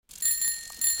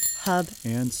Hub,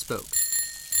 and Spoke.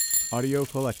 Audio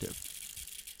Collective.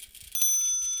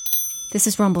 This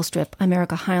is Rumble Strip. I'm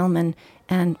Erica Heilman,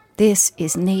 and this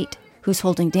is Nate, who's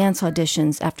holding dance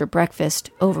auditions after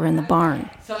breakfast over in the barn.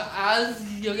 So as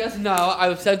you guys know,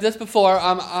 I've said this before,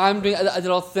 I'm doing a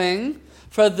little thing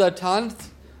for the talent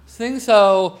thing.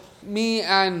 So me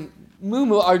and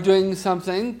Mumu are doing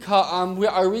something called, we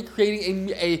are recreating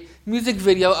a music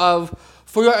video of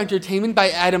For Your Entertainment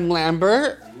by Adam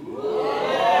Lambert.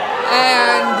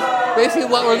 And basically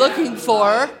what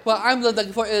I'm looking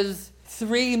for is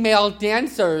 3 male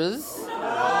dancers to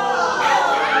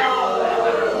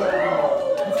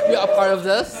be a part of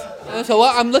this. And so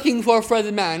what I'm looking for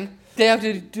the men, they have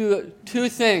to do 2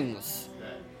 things.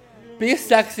 Be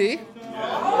sexy.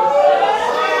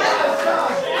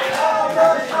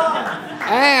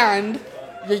 And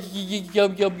you'll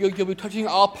be touching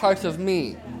all parts of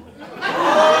me.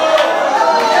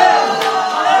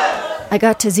 I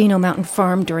got to Zeno Mountain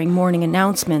Farm during morning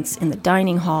announcements in the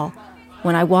dining hall.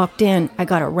 When I walked in, I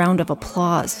got a round of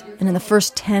applause, and in the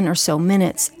first 10 or so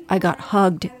minutes, I got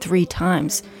hugged 3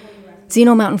 times.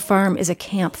 Zeno Mountain Farm is a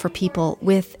camp for people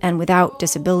with and without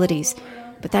disabilities,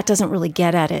 but that doesn't really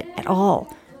get at it at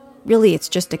all. Really, it's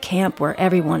just a camp where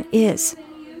everyone is.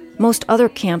 Most other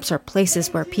camps are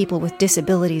places where people with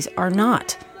disabilities are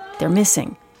not. They're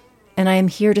missing. And I am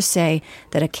here to say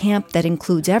that a camp that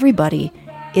includes everybody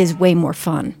is way more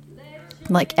fun.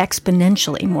 Like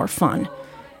exponentially more fun.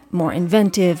 More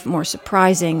inventive, more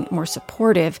surprising, more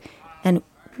supportive, and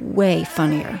way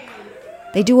funnier.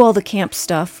 They do all the camp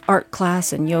stuff, art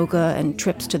class and yoga and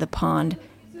trips to the pond.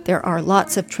 There are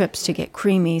lots of trips to get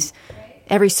creamies.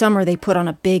 Every summer they put on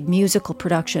a big musical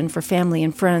production for family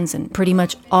and friends in pretty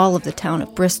much all of the town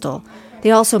of Bristol.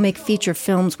 They also make feature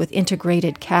films with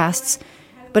integrated casts.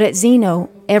 But at Zeno,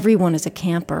 everyone is a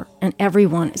camper, and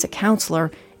everyone is a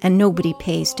counselor, and nobody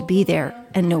pays to be there,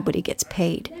 and nobody gets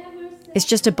paid. It's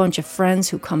just a bunch of friends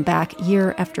who come back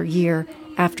year after year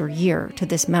after year to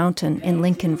this mountain in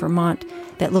Lincoln, Vermont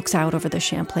that looks out over the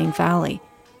Champlain Valley.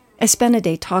 I spent a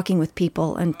day talking with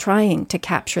people and trying to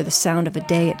capture the sound of a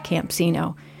day at Camp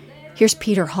Zeno. Here's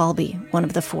Peter Halby, one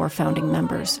of the 4 founding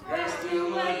members.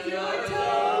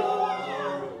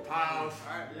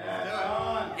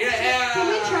 Can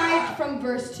we try it from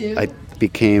verse 2? I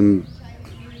became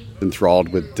enthralled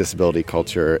with disability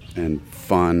culture and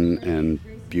fun and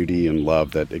beauty and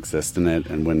love that exists in it.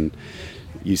 And when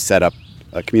you set up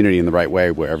a community in the right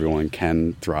way where everyone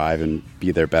can thrive and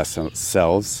be their best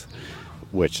selves,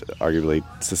 which arguably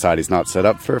society's not set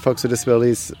up for folks with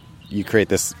disabilities, you create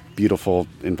this beautiful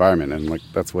environment. And like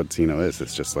that's what Zeno is.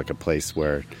 It's just like a place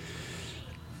where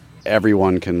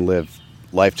everyone can live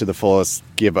life to the fullest,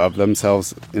 give of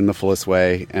themselves in the fullest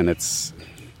way, and it's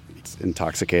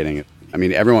intoxicating. I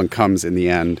mean, everyone comes in the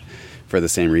end for the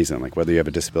same reason. Like whether you have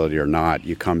a disability or not,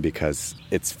 you come because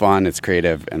it's fun, it's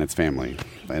creative, and it's family.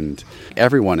 And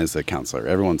everyone is a counselor.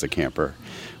 Everyone's a camper.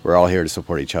 We're all here to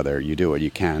support each other. You do what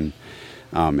you can.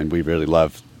 And we really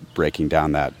love breaking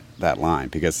down that line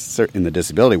because in the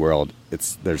disability world,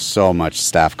 there's so much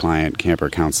staff, client, camper,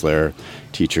 counselor,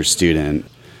 teacher, student.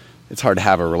 It's hard to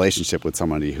have a relationship with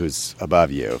somebody who's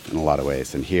above you in a lot of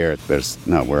ways. And here,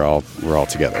 we're all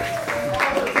together.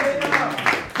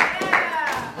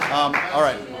 All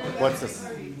right, what's this?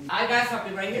 I got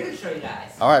something right here to show you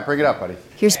guys. All right, bring it up, buddy.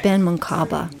 Here's Ben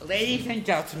Munkaba. Ladies and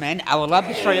gentlemen, I would love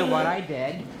to show you what I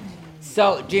did.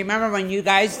 So, do you remember when you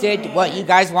guys did what you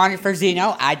guys wanted for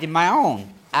Zeno? I did my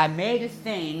own. I made a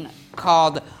thing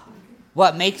called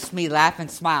What Makes Me Laugh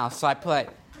and Smile. So I put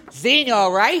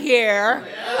Zeno right here,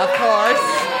 of course.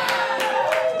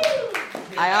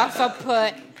 I also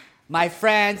put my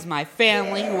friends, my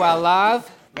family, who I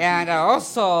love. And I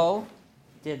also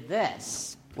did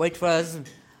this, which was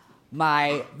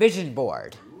my vision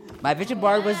board. My vision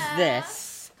board was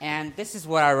this, and this is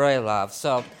what I really love.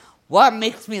 So, what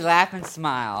makes me laugh and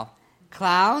smile?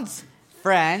 Clowns,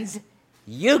 friends,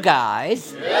 you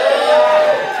guys.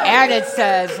 And it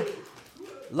says,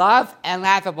 love and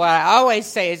laugh. But what I always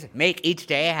say is, make each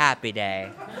day a happy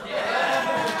day.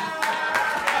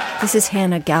 This is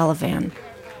Hannah Gallivan.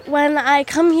 When I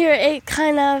come here,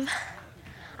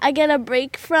 I get a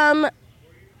break from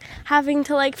having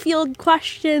to field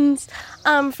questions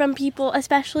from people,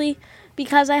 especially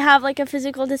because I have a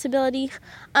physical disability.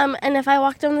 And if I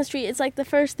walk down the street, it's the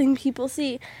first thing people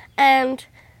see. And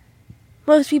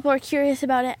most people are curious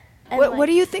about it. And what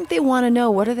do you think they want to know?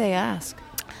 What do they ask?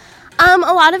 A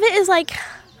lot of it is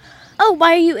oh,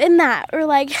 why are you in that? Or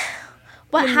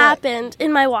what happened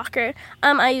in my walker.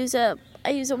 I use a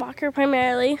walker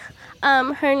primarily.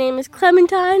 Her name is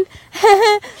Clementine.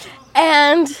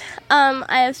 and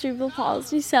I have cerebral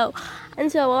palsy. So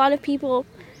a lot of people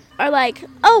are like,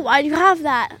 "Oh, why do you have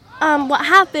that? What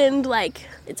happened?" Like,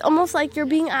 it's almost like you're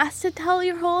being asked to tell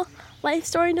your whole life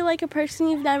story to like a person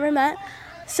you've never met.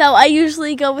 So I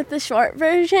usually go with the short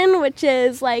version, which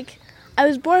is like, I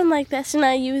was born like this, and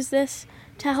I use this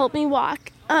to help me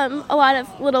walk. A lot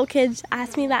of little kids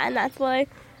ask me that, and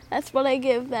that's what I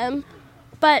give them.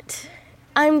 But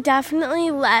I'm definitely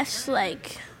less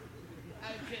like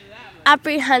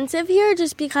apprehensive here,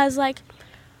 just because like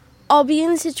I'll be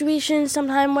in a situation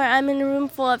sometime where I'm in a room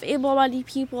full of able-bodied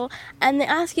people, and they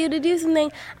ask you to do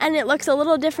something, and it looks a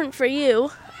little different for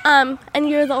you, and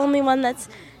you're the only one that's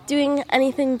doing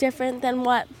anything different than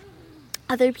what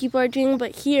other people are doing.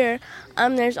 But here,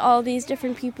 there's all these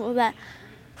different people that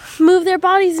move their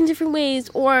bodies in different ways,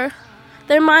 or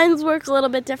their minds work a little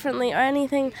bit differently, or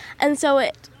anything. And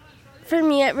so for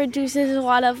me, it reduces a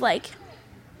lot of like,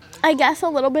 I guess, a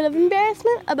little bit of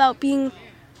embarrassment about being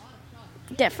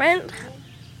different.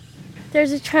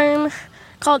 There's a term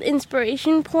called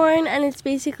inspiration porn, and it's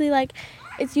basically like,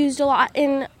 it's used a lot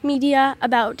in media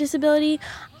about disability,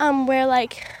 where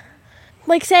like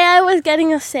say I was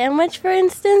getting a sandwich, for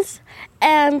instance,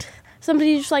 and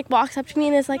somebody just like walks up to me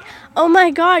and is like, "Oh my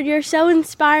God, you're so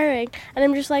inspiring," and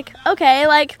I'm just like, okay,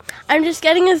 like I'm just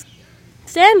getting a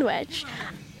sandwich,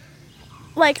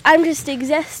 like I'm just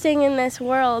existing in this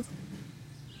world.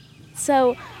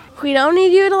 So we don't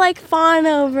need you to like fawn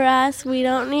over us. We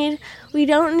don't need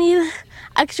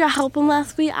extra help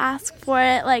unless we ask for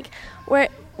it. Like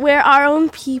we're our own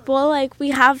people. Like,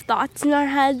 we have thoughts in our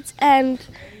heads and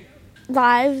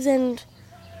lives and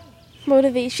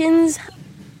motivations.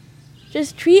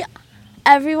 Just treat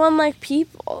everyone like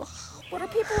people. What are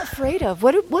people afraid of?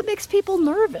 What makes people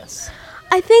nervous?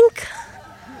 I think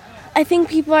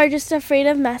people are just afraid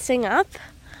of messing up,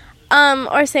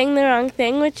 or saying the wrong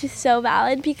thing, which is so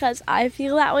valid because I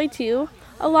feel that way too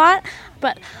a lot.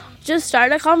 But just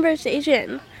start a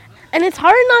conversation. And it's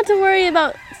hard not to worry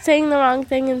about saying the wrong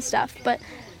thing and stuff, but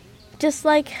just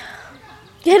like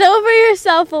get over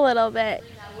yourself a little bit.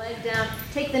 Leg down,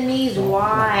 take the knees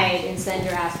wide, and send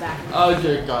your ass back. Oh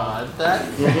dear God,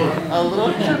 that's a little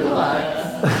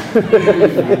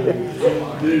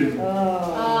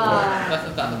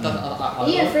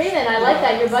Ian Freeman, I like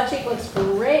that. Your butt cheek looks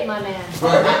great, my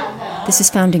man. This is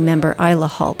founding member Isla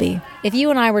Halby. If you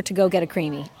and I were to go get a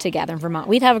creamy together in Vermont,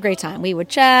 we'd have a great time. We would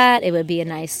chat. It would be a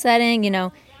nice setting. You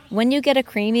know, when you get a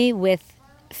creamy with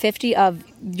 50 of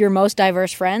your most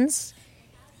diverse friends,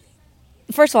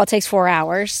 first of all, it takes 4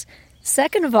 hours.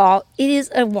 Second of all, it is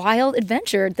a wild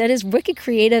adventure that is wicked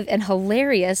creative and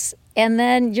hilarious. And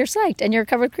then you're psyched and you're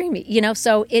covered with creamy. You know,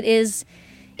 so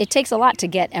it takes a lot to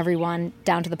get everyone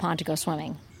down to the pond to go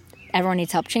swimming. Everyone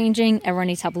needs help changing. Everyone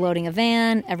needs help loading a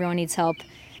van. Everyone needs help.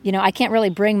 You know, I can't really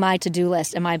bring my to-do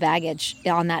list and my baggage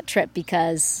on that trip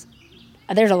because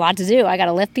there's a lot to do. I got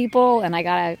to lift people, and I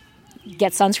got to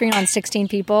get sunscreen on 16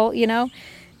 people, you know.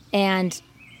 And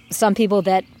some people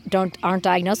that aren't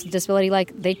diagnosed with disability,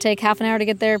 like, they take half an hour to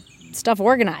get their stuff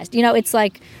organized. You know, it's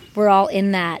like we're all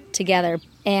in that together.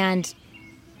 And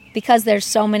because there's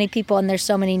so many people and there's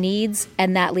so many needs,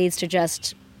 and that leads to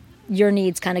just your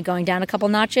needs kind of going down a couple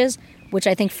notches, which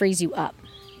I think frees you up.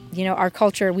 You know, our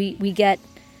culture, we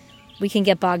can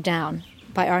get bogged down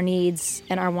by our needs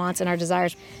and our wants and our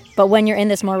desires. But when you're in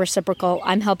this more reciprocal,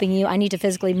 I'm helping you, I need to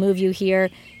physically move you here,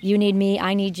 you need me,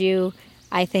 I need you,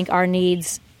 I think our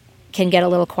needs can get a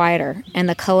little quieter, and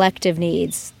the collective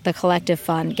needs, the collective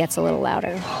fun gets a little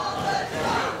louder.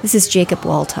 This is Jacob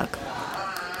Waltuck.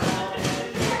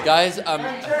 Guys,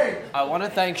 I want to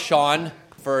thank Sean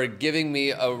for giving me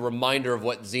a reminder of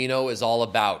what Xeno is all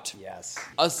about. Yes.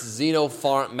 Us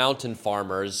Xeno mountain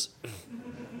farmers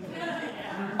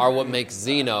are what makes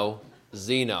Xeno,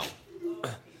 Xeno.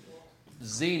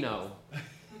 Xeno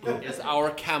is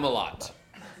our Camelot.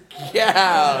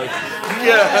 Yeah.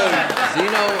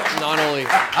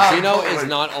 Xeno is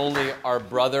not only our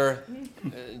brother.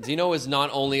 Xeno is not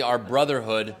only our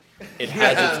brotherhood. It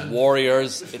has its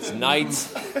warriors, its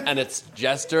knights, and its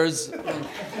jesters.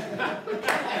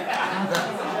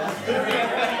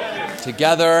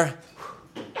 Together,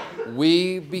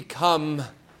 we become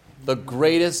the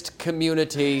greatest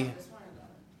community,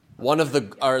 or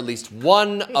at least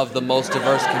one of the most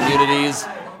diverse communities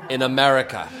in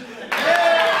America.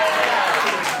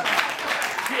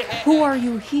 Who are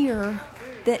you here?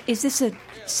 Is this a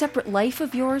separate life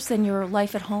of yours than your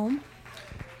life at home?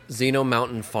 Xeno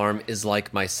Mountain Farm is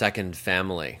like my second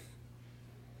family.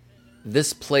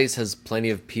 This place has plenty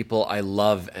of people I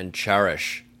love and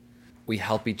cherish. We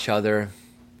help each other,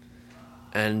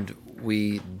 and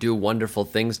we do wonderful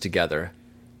things together.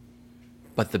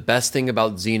 But the best thing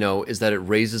about Xeno is that it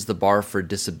raises the bar for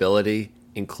disability,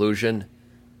 inclusion,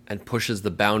 and pushes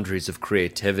the boundaries of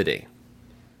creativity.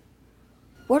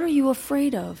 What are you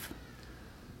afraid of?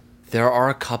 There are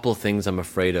a couple things I'm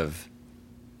afraid of.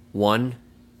 1,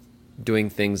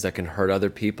 doing things that can hurt other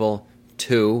people.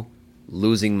 2,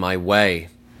 losing my way.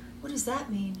 What does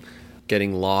that mean?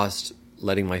 Getting lost,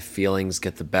 letting my feelings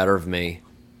get the better of me,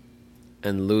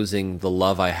 and losing the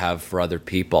love I have for other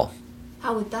people.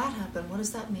 How would that happen? What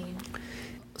does that mean?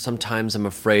 Sometimes I'm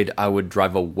afraid I would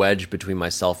drive a wedge between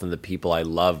myself and the people I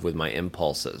love with my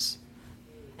impulses.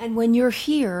 And when you're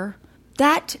here,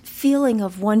 that feeling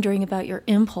of wondering about your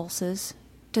impulses,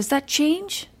 does that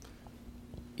change?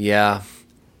 Yeah.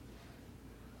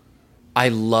 I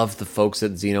love the folks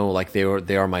at Xeno like they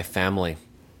are my family.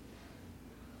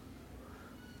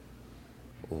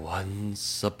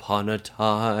 Once upon a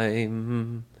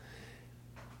time,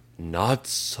 not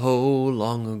so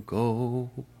long ago,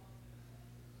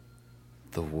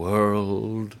 the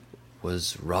world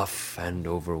was rough and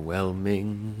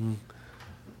overwhelming.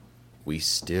 We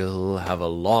still have a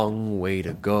long way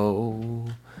to go,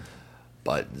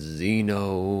 but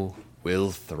Xeno will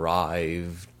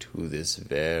thrive to this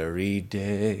very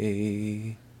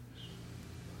day.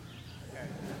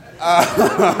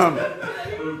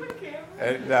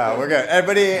 No, we're good.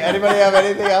 Anybody have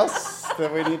anything else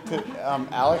that we need to?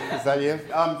 Alec, is that you?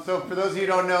 So for those of you who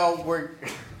don't know,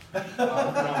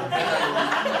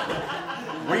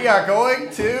 we are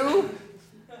going to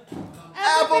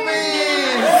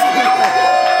Applebee's.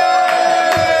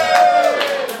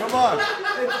 Come on,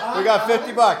 we got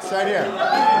 $50 right here. You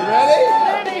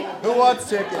ready? Who wants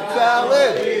chicken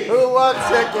salad? Who wants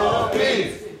chicken?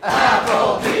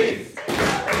 Applebee's.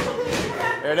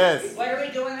 There it is. Why are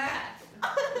we doing that?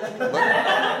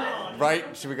 Right?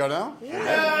 Should we go now?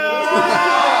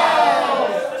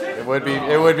 It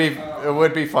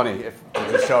would be funny if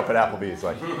we show up at Applebee's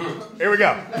like, here we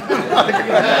go.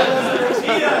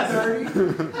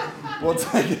 We'll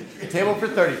take a table for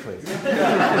 30, please.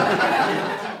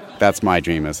 That's my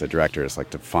dream as a director, is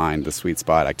like to find the sweet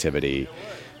spot activity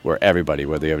where everybody,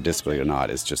 whether you have a disability or not,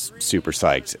 is just super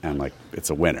psyched and like it's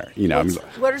a winner. You know,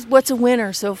 What's a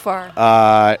winner so far?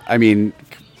 I mean,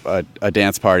 a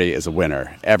dance party is a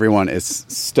winner. Everyone is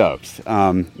stoked.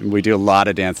 We do a lot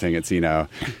of dancing at Xeno,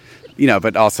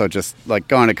 but also just like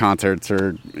going to concerts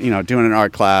or, doing an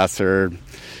art class or,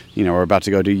 we're about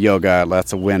to go do yoga.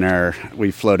 That's a winner. We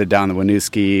floated down the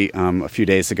Winooski a few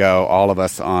days ago, all of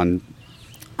us on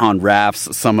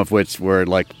rafts, some of which were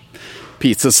like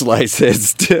pizza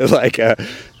slices to like I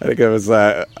think it was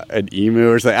an emu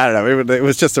or something. I don't know. It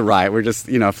was just a riot. We're just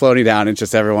floating down, and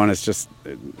just everyone is just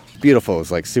beautiful. It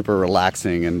was like super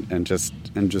relaxing and just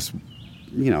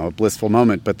a blissful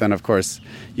moment. But then of course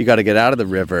you got to get out of the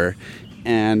river,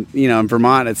 and in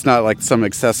Vermont it's not like some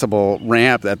accessible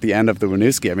ramp at the end of the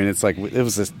Winooski. I mean, it's like it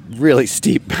was this really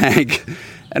steep bank.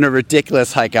 And a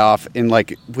ridiculous hike off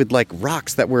with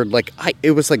rocks that were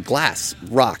it was like glass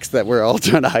rocks that we're all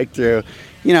trying to hike through,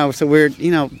 so we're,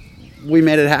 we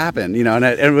made it happen, and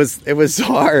it was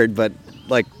hard, but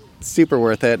like super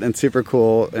worth it and super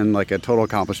cool and like a total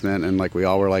accomplishment. And like we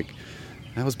all were like,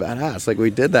 that was badass. Like we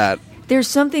did that. There's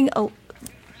something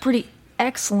pretty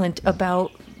excellent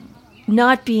about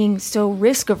not being so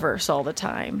risk averse all the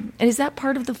time. And is that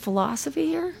part of the philosophy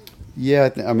here? Yeah,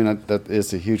 I mean, that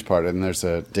is a huge part, and there's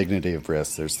a dignity of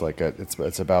risk. There's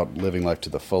it's about living life to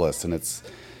the fullest, and it's,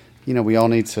 we all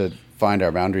need to find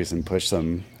our boundaries and push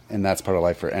them, and that's part of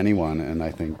life for anyone. And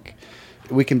I think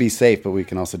we can be safe, but we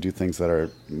can also do things that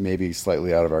are maybe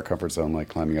slightly out of our comfort zone, like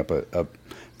climbing up a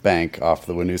bank off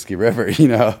the Winooski River.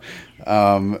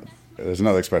 There's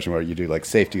another expression where you do like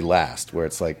safety last, where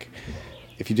it's like,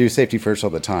 if you do safety first all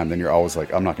the time, then you're always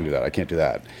like, I'm not going to do that. I can't do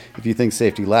that. If you think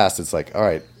safety last, it's like, all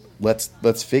right,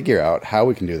 let's figure out how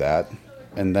we can do that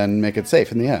and then make it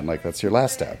safe in the end. Like that's your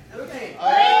last step.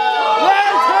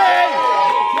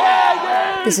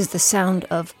 This is the sound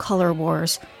of Color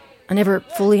Wars. I never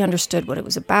fully understood what it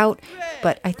was about,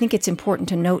 but I think it's important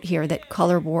to note here that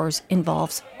Color Wars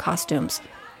involves costumes.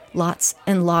 Lots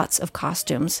and lots of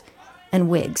costumes and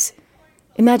wigs.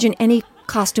 Imagine any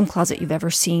costume closet you've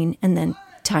ever seen and then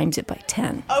times it by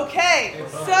 10. Okay,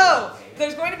 so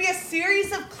there's going to be a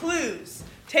series of clues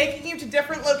taking you to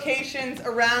different locations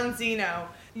around Xeno.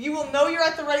 You will know you're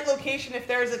at the right location if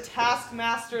there's a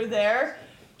taskmaster there,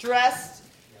 dressed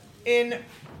in,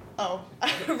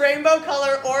 rainbow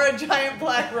color or a giant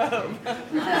black robe.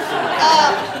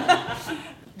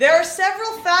 There are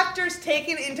several factors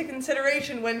taken into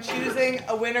consideration when choosing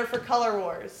a winner for Color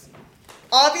Wars.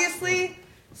 Obviously,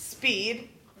 speed,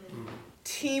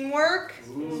 teamwork,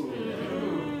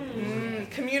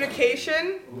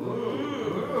 communication,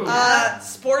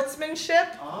 sportsmanship,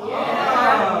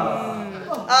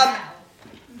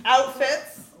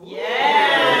 outfits.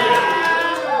 Yep.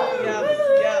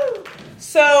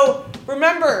 So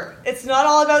remember, it's not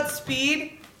all about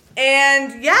speed,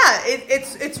 and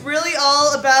it's really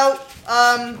all about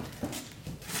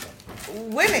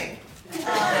winning.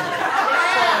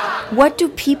 What do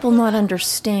people not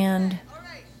understand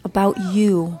about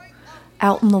you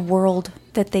out in the world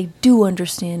that they do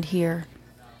understand here?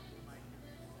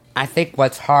 I think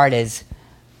what's hard is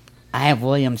I have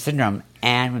Williams syndrome,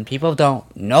 and when people don't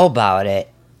know about it,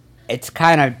 it's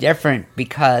kind of different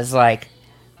because, like,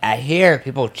 at here,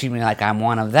 people treat me like I'm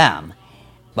one of them.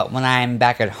 But when I'm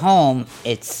back at home,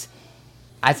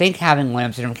 I think having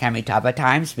Williams syndrome can be tough at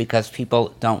times because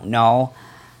people don't know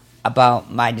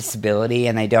about my disability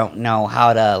and they don't know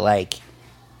how to, like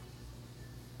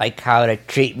how to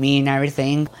treat me and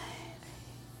everything.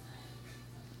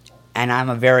 And I'm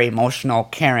a very emotional,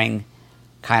 caring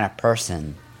kind of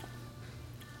person.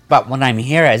 But when I'm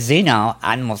here at Zeno,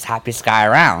 I'm the most happiest guy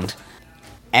around.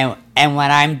 And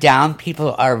when I'm down,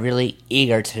 people are really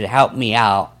eager to help me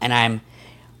out. And I'm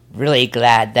really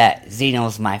glad that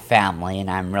Zeno's my family, and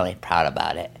I'm really proud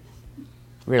about it.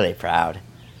 Really proud.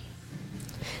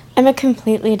 I'm a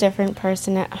completely different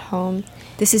person at home.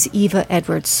 This is Eva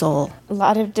Edwards-Soul. A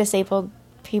lot of disabled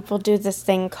people do this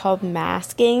thing called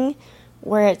masking,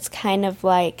 where it's kind of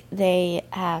like they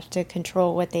have to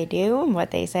control what they do and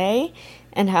what they say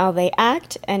and how they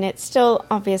act, and it's still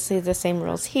obviously the same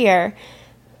rules here,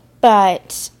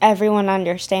 but everyone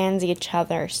understands each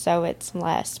other, so it's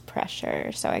less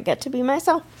pressure, so I get to be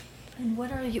myself. And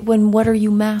what are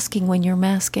you masking when you're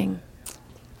masking?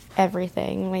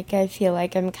 Everything. Like, I feel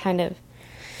like I'm kind of...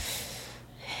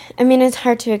 I mean, it's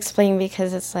hard to explain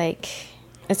because it's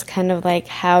kind of like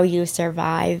how you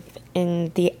survive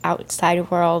in the outside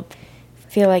world.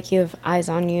 Feel like you have eyes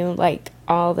on you, like,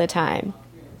 all the time.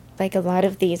 Like, a lot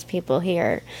of these people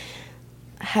here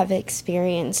have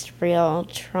experienced real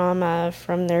trauma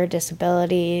from their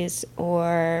disabilities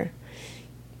or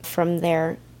from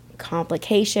their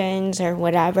complications or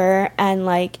whatever, and,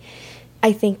 like,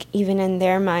 I think even in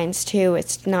their minds, too,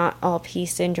 it's not all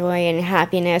peace and joy and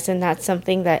happiness, and that's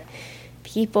something that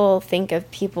people think of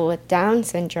people with Down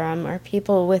syndrome or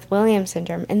people with Williams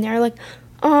syndrome, and they're like,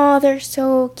 oh, they're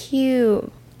so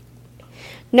cute.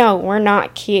 No, we're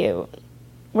not cute.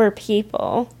 We're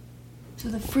people. So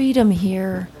the freedom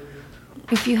here,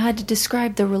 if you had to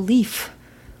describe the relief,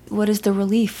 what is the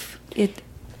relief?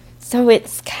 So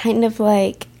it's kind of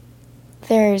like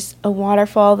there's a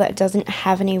waterfall that doesn't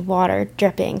have any water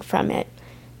dripping from it.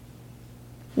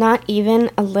 Not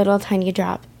even a little tiny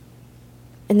drop.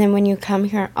 And then when you come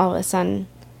here, all of a sudden,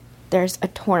 there's a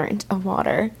torrent of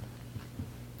water.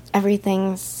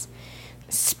 Everything's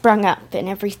sprung up and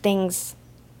everything's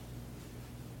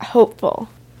hopeful.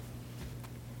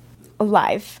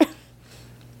 Alive.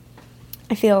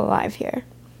 I feel alive here.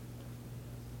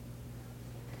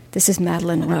 This is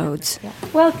Madeline Rhodes.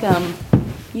 Welcome.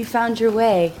 You found your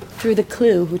way through the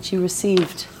clue which you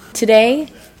received. Today,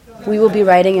 we will be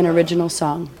writing an original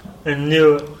song. I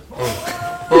knew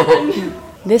it.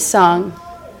 This song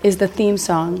is the theme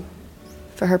song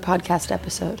for her podcast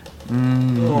episode.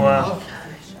 Wow.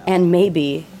 And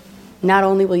maybe, not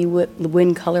only will you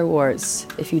win Color Wars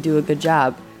if you do a good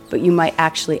job, but you might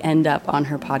actually end up on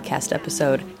her podcast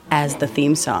episode as the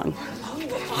theme song.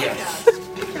 Yes.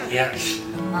 Yes.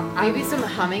 Maybe some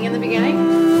humming in the beginning?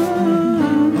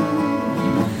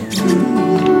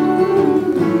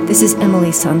 This is Emily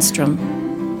Sundstrom.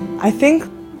 I think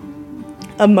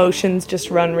emotions just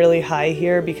run really high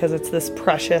here because it's this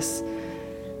precious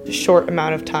short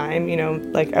amount of time, you know,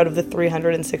 like out of the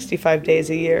 365 days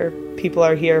a year, people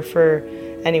are here for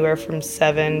anywhere from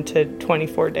 7 to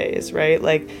 24 days, right?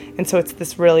 Like, and so it's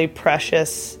this really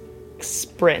precious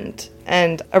sprint.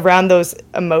 And around those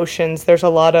emotions, there's a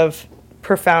lot of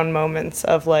profound moments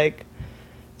of like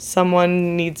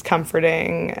someone needs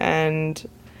comforting, and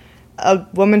a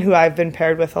woman who I've been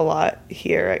paired with a lot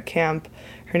here at camp,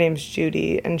 her name's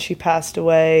Judy, and she passed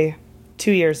away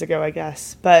 2 years ago, I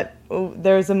guess. But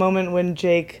there's a moment when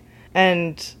Jake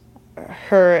and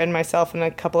her and myself and a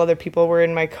couple other people were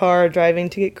in my car driving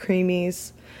to get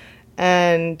Creamies,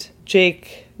 and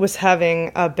Jake was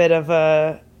having a bit of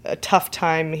a tough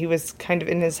time. He was kind of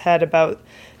in his head about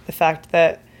the fact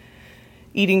that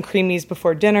eating Creamies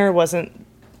before dinner wasn't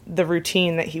the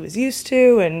routine that he was used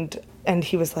to, and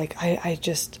he was like, I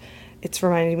just, it's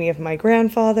reminding me of my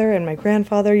grandfather, and my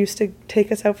grandfather used to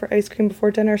take us out for ice cream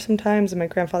before dinner sometimes, and my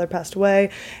grandfather passed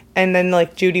away. And then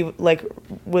like Judy like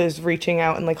was reaching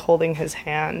out and like holding his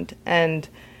hand, and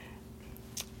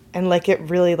And like it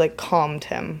really like calmed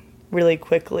him really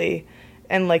quickly.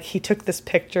 And like he took this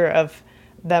picture of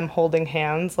them holding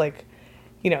hands, like,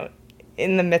 you know,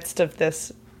 in the midst of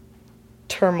this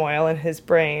turmoil in his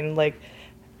brain, like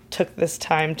took this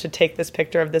time to take this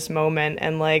picture of this moment.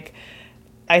 And like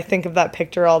I think of that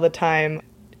picture all the time.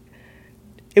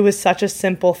 It was such a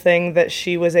simple thing that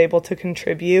she was able to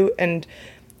contribute, and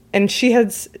she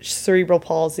had cerebral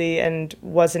palsy and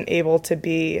wasn't able to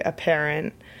be a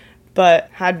parent, but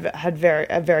had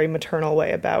a very maternal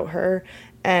way about her,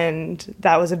 and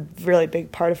that was a really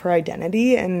big part of her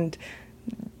identity. And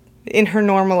in her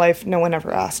normal life, no one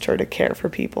ever asked her to care for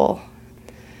people,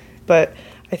 but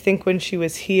I think when she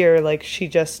was here, like she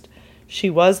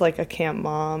was like a camp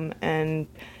mom. And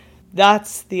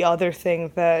that's the other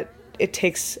thing that it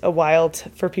takes a while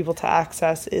for people to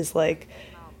access, is like,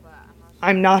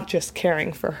 I'm not just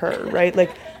caring for her, right?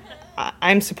 Like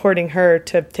I'm supporting her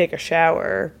to take a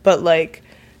shower, but like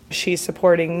she's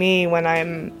supporting me when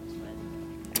I'm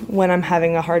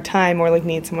having a hard time, or like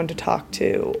need someone to talk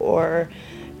to, or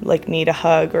like need a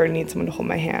hug, or need someone to hold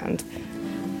my hand.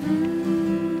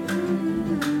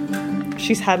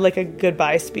 She's had like a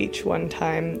goodbye speech one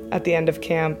time at the end of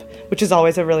camp, which is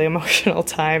always a really emotional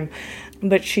time.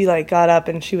 But she like got up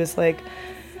and she was like,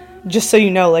 just so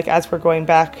you know, like as we're going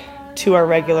back to our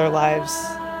regular lives,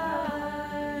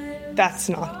 that's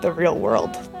not the real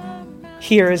world.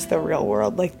 Here is the real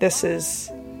world. Like this is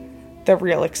the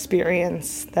real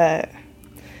experience that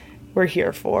we're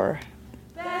here for.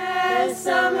 Best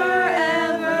summer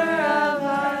ever of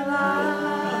our lives.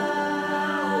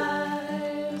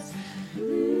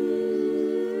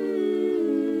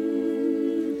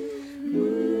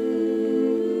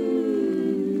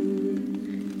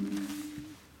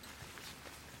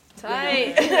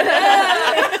 Tight.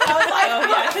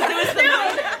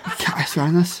 Can I swear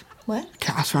on this? What?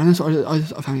 Can I swear on this, or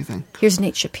is it a family thing? Here's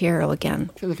Nate Shapiro again.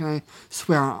 Can I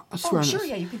swear on Sure, this?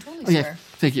 yeah, you can totally Okay, swear.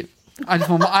 thank you. I just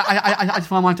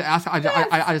wanted to ask. I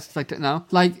just like to know,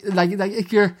 like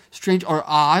if you're strange or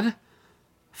odd,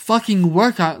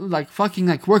 work on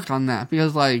that,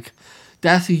 because like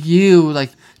that's you.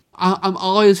 Like I'm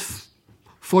always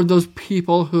for those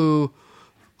people who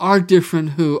are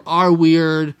different, who are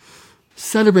weird.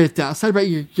 Celebrate that.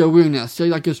 Celebrate your weirdness,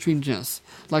 like your strangeness.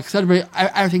 Like celebrate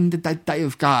everything that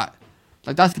you've got.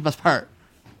 Like that's the best part.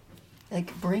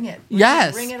 Like bring it.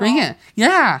 Yes, bring all. it.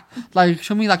 Yeah, like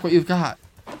show me like what you've got.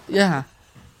 Yeah.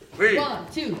 1,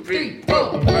 2, 3,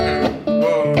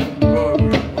 4.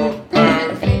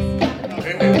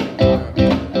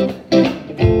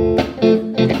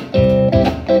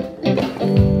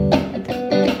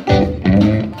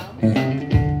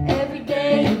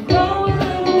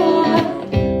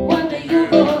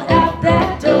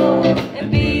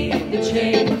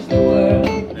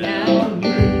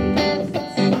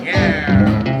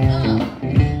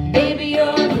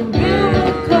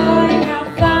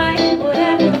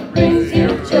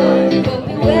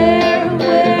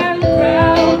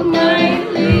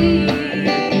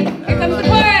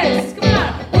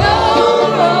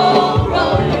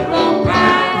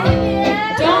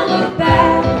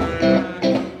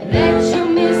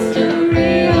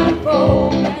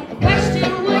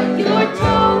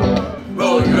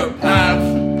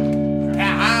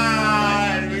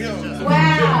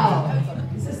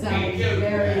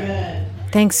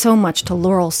 Thanks so much to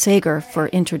Laurel Sager for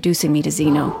introducing me to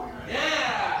Zeno.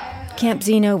 Camp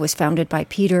Zeno was founded by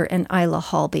Peter and Isla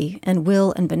Halby and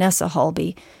Will and Vanessa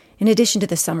Halby. In addition to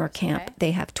the summer camp, they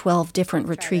have 12 different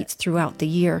retreats throughout the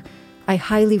year. I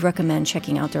highly recommend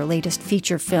checking out their latest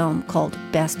feature film called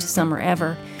Best Summer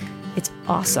Ever. It's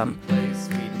awesome. Place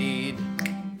we need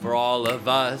for all of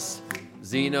us.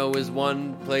 Zeno is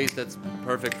one place that's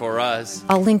perfect for us.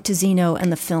 I'll link to Zeno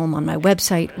and the film on my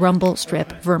website,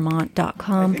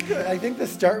 rumblestripvermont.com. I think the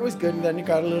start was good, and then it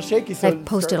got a little shaky. So I've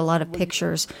posted a lot of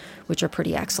pictures, which are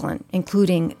pretty excellent,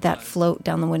 including that float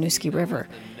down the Winooski River.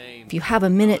 If you have a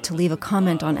minute to leave a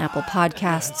comment on Apple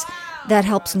Podcasts, that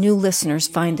helps new listeners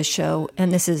find the show,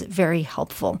 and this is very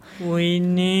helpful. We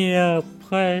need a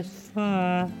place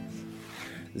for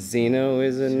Zeno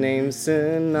is a name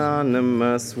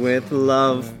synonymous with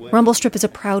love. Rumble Strip is a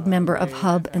proud member of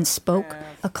Hub and Spoke,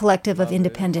 a collective of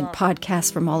independent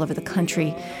podcasts from all over the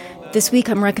country. This week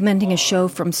I'm recommending a show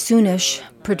from Soonish,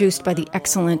 produced by the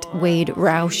excellent Wade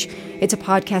Roush. It's a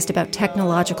podcast about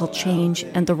technological change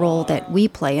and the role that we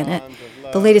play in it.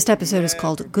 The latest episode is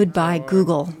called Goodbye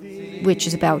Google, which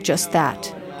is about just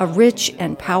that. A rich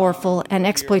and powerful and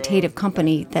exploitative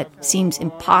company that seems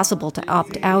impossible to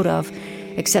opt out of,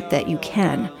 except that you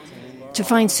can. To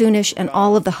find Soonish and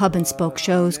all of the Hub and Spoke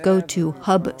shows, go to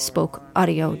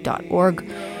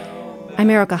hubspokeaudio.org. I'm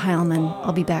Erica Heilman.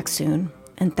 I'll be back soon.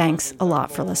 And thanks a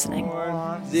lot for listening.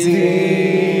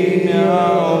 Zeno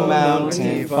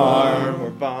Mountain Farm,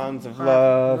 where bonds of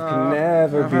love can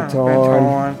never be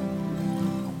torn.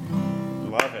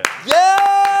 Love it.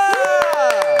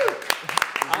 Yeah!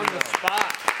 On the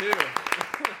spot, too.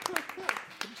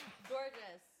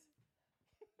 Gorgeous.